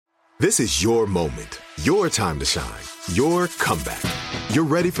This is your moment, your time to shine, your comeback. You're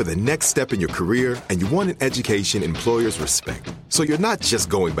ready for the next step in your career, and you want an education employers respect. So you're not just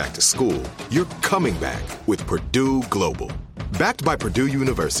going back to school, you're coming back with Purdue Global. Backed by Purdue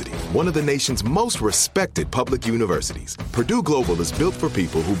University, one of the nation's most respected public universities, Purdue Global is built for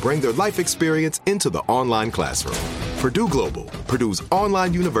people who bring their life experience into the online classroom. Purdue Global, Purdue's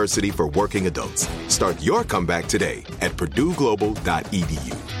online university for working adults. Start your comeback today at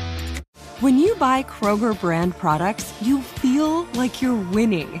purdueglobal.edu. When you buy Kroger brand products, you feel like you're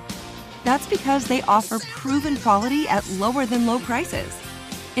winning. That's because they offer proven quality at lower than low prices.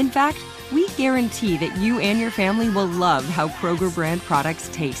 In fact, we guarantee that you and your family will love how Kroger brand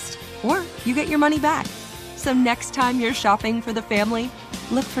products taste, or you get your money back. So next time you're shopping for the family,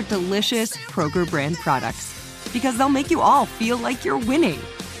 look for delicious Kroger brand products, because they'll make you all feel like you're winning.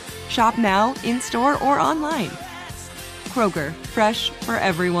 Shop now, in-store, or online. Kroger, fresh for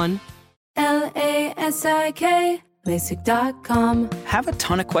everyone. LASIK, LASIK.com. Have a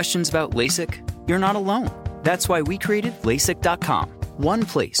ton of questions about LASIK? You're not alone. That's why we created LASIK.com. One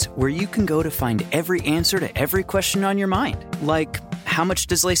place where you can go to find every answer to every question on your mind. Like, how much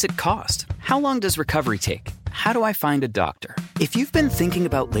does LASIK cost? How long does recovery take? How do I find a doctor? If you've been thinking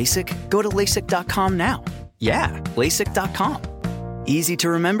about LASIK, go to LASIK.com now. Yeah, LASIK.com. Easy to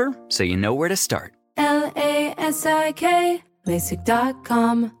remember, so you know where to start. LASIK,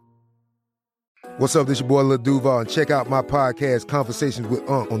 LASIK.com. What's up, this your boy Lil Duval, and check out my podcast, Conversations with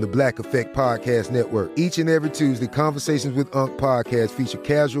Unc, on the Black Effect Podcast Network. Each and every Tuesday, Conversations with Unc podcast feature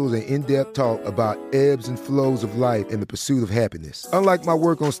casuals and in-depth talk about ebbs and flows of life and the pursuit of happiness. Unlike my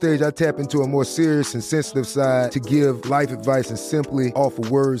work on stage, I tap into a more serious and sensitive side to give life advice and simply offer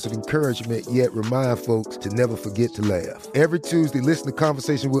words of encouragement, yet remind folks to never forget to laugh. Every Tuesday, listen to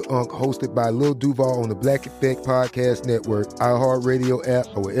Conversations with Unc, hosted by Lil Duval on the Black Effect Podcast Network, iHeartRadio app,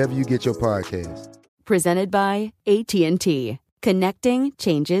 or wherever you get your podcasts. Presented by AT&T. Connecting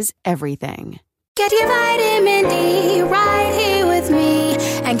changes everything. Get your vitamin D right here with me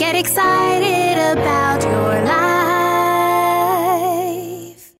and get excited about your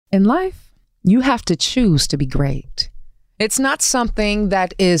life. In life, you have to choose to be great. It's not something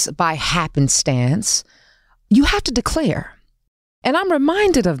that is by happenstance. You have to declare. And I'm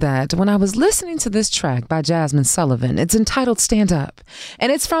reminded of that when I was listening to this track by Jasmine Sullivan. It's entitled Stand Up.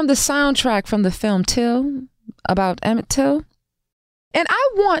 And it's from the soundtrack from the film Till, about Emmett Till. And I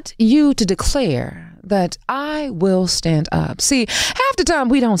want you to declare that I will stand up. See, half the time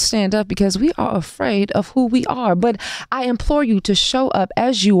we don't stand up because we are afraid of who we are. But I implore you to show up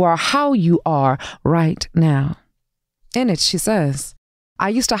as you are, how you are right now. In it, she says, I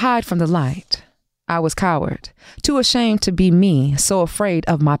used to hide from the light. I was coward, too ashamed to be me, so afraid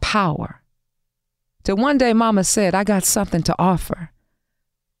of my power. Till one day Mama said, I got something to offer.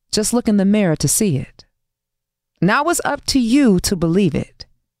 Just look in the mirror to see it. Now it's up to you to believe it.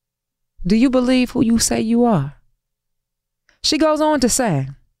 Do you believe who you say you are? She goes on to say,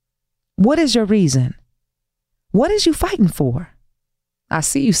 what is your reason? What is you fighting for? I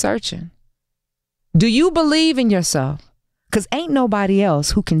see you searching. Do you believe in yourself? 'Cause ain't nobody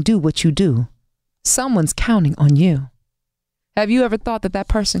else who can do what you do. Someone's counting on you. Have you ever thought that that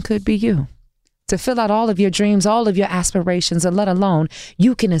person could be you? To fill out all of your dreams, all of your aspirations, and let alone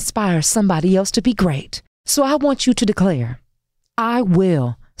you can inspire somebody else to be great. So I want you to declare, I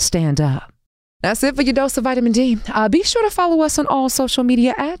will stand up. That's it for your dose of vitamin D. Be sure to follow us on all social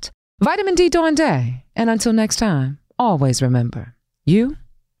media at Vitamin D Dawn Day. And until next time, always remember, you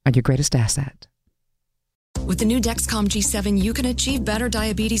are your greatest asset. With the new Dexcom G7, you can achieve better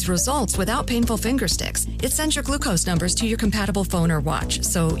diabetes results without painful finger sticks. It sends your glucose numbers to your compatible phone or watch,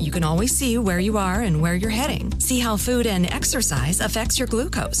 so you can always see where you are and where you're heading. See how food and exercise affects your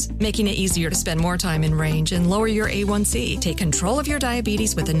glucose, making it easier to spend more time in range and lower your A1C. Take control of your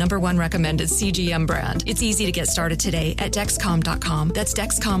diabetes with the #1 recommended CGM brand. It's easy to get started today at Dexcom.com. That's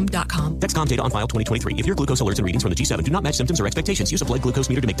Dexcom.com. Dexcom data on file 2023. If your glucose alerts and readings from the G7 do not match symptoms or expectations, use a blood glucose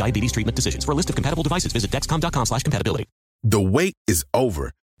meter to make diabetes treatment decisions. For a list of compatible devices, visit Dexcom.com/compatibility. The wait is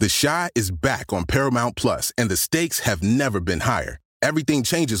over. The Chi is back on Paramount Plus, and the stakes have never been higher. Everything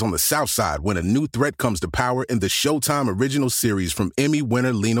changes on the South Side when a new threat comes to power in the Showtime original series from Emmy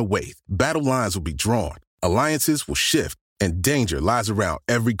winner Lena Waithe. Battle lines will be drawn, alliances will shift, and danger lies around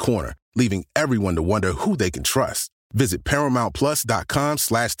every corner, leaving everyone to wonder who they can trust. Visit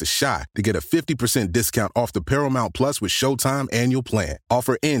ParamountPlus.com/The Chi to get a 50% discount off the Paramount Plus with Showtime annual plan.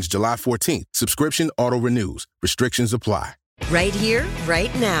 Offer ends July 14th. Subscription auto-renews. Restrictions apply. Right here,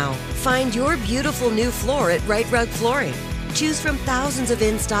 right now. Find your beautiful new floor at Right Rug Flooring. Choose from thousands of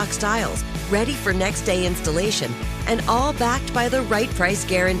in-stock styles, ready for next day installation, and all backed by the right price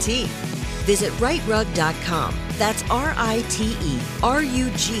guarantee. Visit rightrug.com. That's RITERUG.com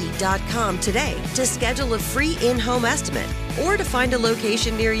today to schedule a free in-home estimate or to find a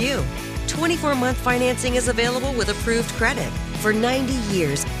location near you. 24-month financing is available with approved credit. For 90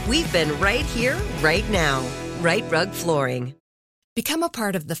 years, we've been right here, right now. Right Rug Flooring. Become a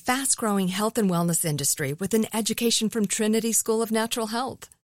part of the fast-growing health and wellness industry with an education from Trinity School of Natural Health.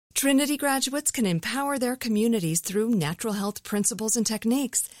 Trinity graduates can empower their communities through natural health principles and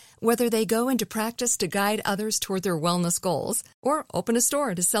techniques, whether they go into practice to guide others toward their wellness goals or open a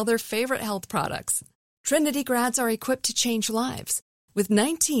store to sell their favorite health products. Trinity grads are equipped to change lives with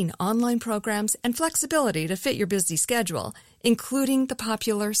 19 online programs and flexibility to fit your busy schedule, including the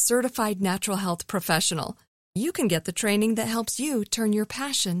popular Certified Natural Health Professional. You can get the training that helps you turn your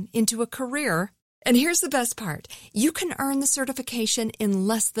passion into a career. And here's the best part. You can earn the certification in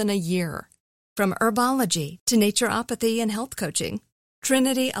less than a year. From herbology to naturopathy and health coaching,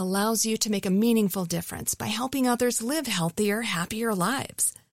 Trinity allows you to make a meaningful difference by helping others live healthier, happier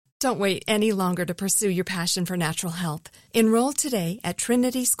lives. Don't wait any longer to pursue your passion for natural health. Enroll today at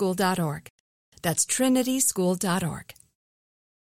trinityschool.org. That's trinityschool.org.